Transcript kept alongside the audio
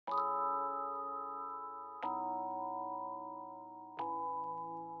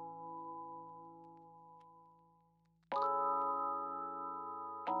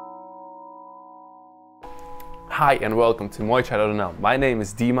Hi and welcome to Mooichai.nl. My name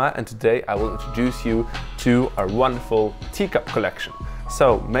is Dima and today I will introduce you to our wonderful teacup collection.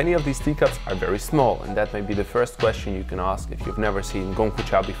 So many of these teacups are very small, and that may be the first question you can ask if you've never seen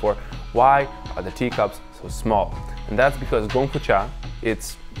Gongfu-cha before. Why are the teacups so small? And that's because Gongfu-cha,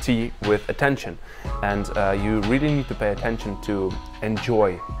 it's tea with attention, and you really need to pay attention to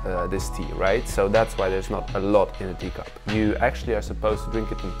enjoy this tea, right? So that's why there's not a lot in a teacup. You actually are supposed to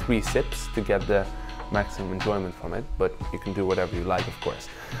drink it in 3 sips to get the maximum enjoyment from it, but you can do whatever you like, of course.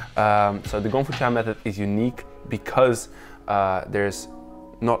 So the Gongfu-cha method is unique because there's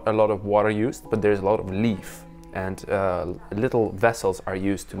not a lot of water used, but there's a lot of leaf, and little vessels are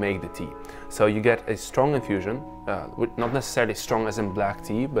used to make the tea. So you get a strong infusion, not necessarily strong as in black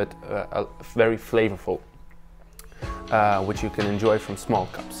tea, but very flavorful, which you can enjoy from small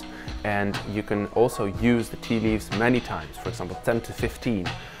cups. And you can also use the tea leaves many times, for example 10 to 15.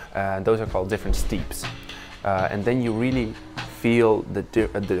 Those are called different steeps. And then you really feel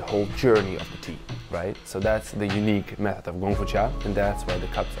the whole journey of the tea, right? So that's the unique method of Gongfu-cha, and that's why the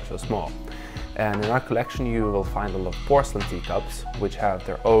cups are so small. And in our collection you will find a lot of porcelain teacups, which have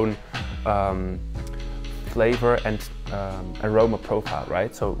their own flavor and aroma profile,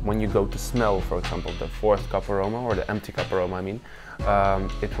 right? So when you go to smell, for example, the 4th cup aroma, or the empty cup aroma, I mean,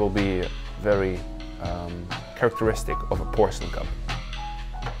 it will be very characteristic of a porcelain cup.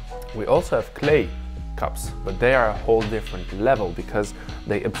 We also have clay cups, but they are a whole different level because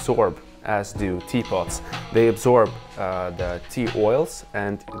they absorb, as do teapots. They absorb the tea oils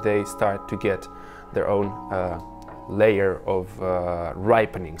and they start to get their own layer of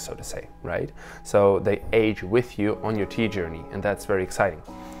ripening, so to say, right? So they age with you on your tea journey, and that's very exciting.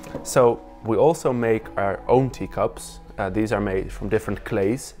 So we also make our own teacups. These are made from different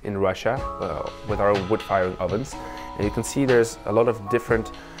clays in Russia with our wood firing ovens. And you can see there's a lot of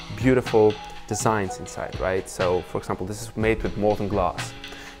different beautiful designs inside, right? So for example, this is made with molten glass.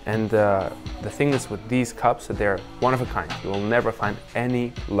 And the thing is with these cups that they're one of a kind. You will never find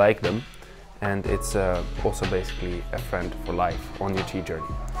any like them. And it's also basically a friend for life on your tea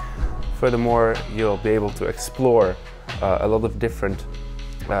journey. Furthermore, you'll be able to explore a lot of different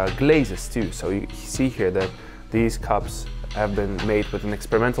glazes too. So you see here that these cups have been made with an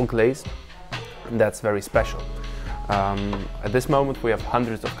experimental glaze, and that's very special. At this moment we have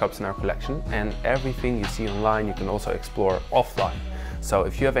hundreds of cups in our collection, and everything you see online you can also explore offline. So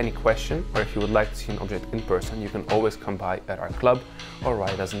if you have any question, or if you would like to see an object in person, you can always come by at our club or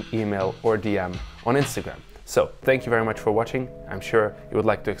write us an email or DM on Instagram. So thank you very much for watching. I'm sure you would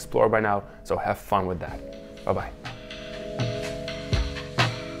like to explore by now, so have fun with that. Bye bye.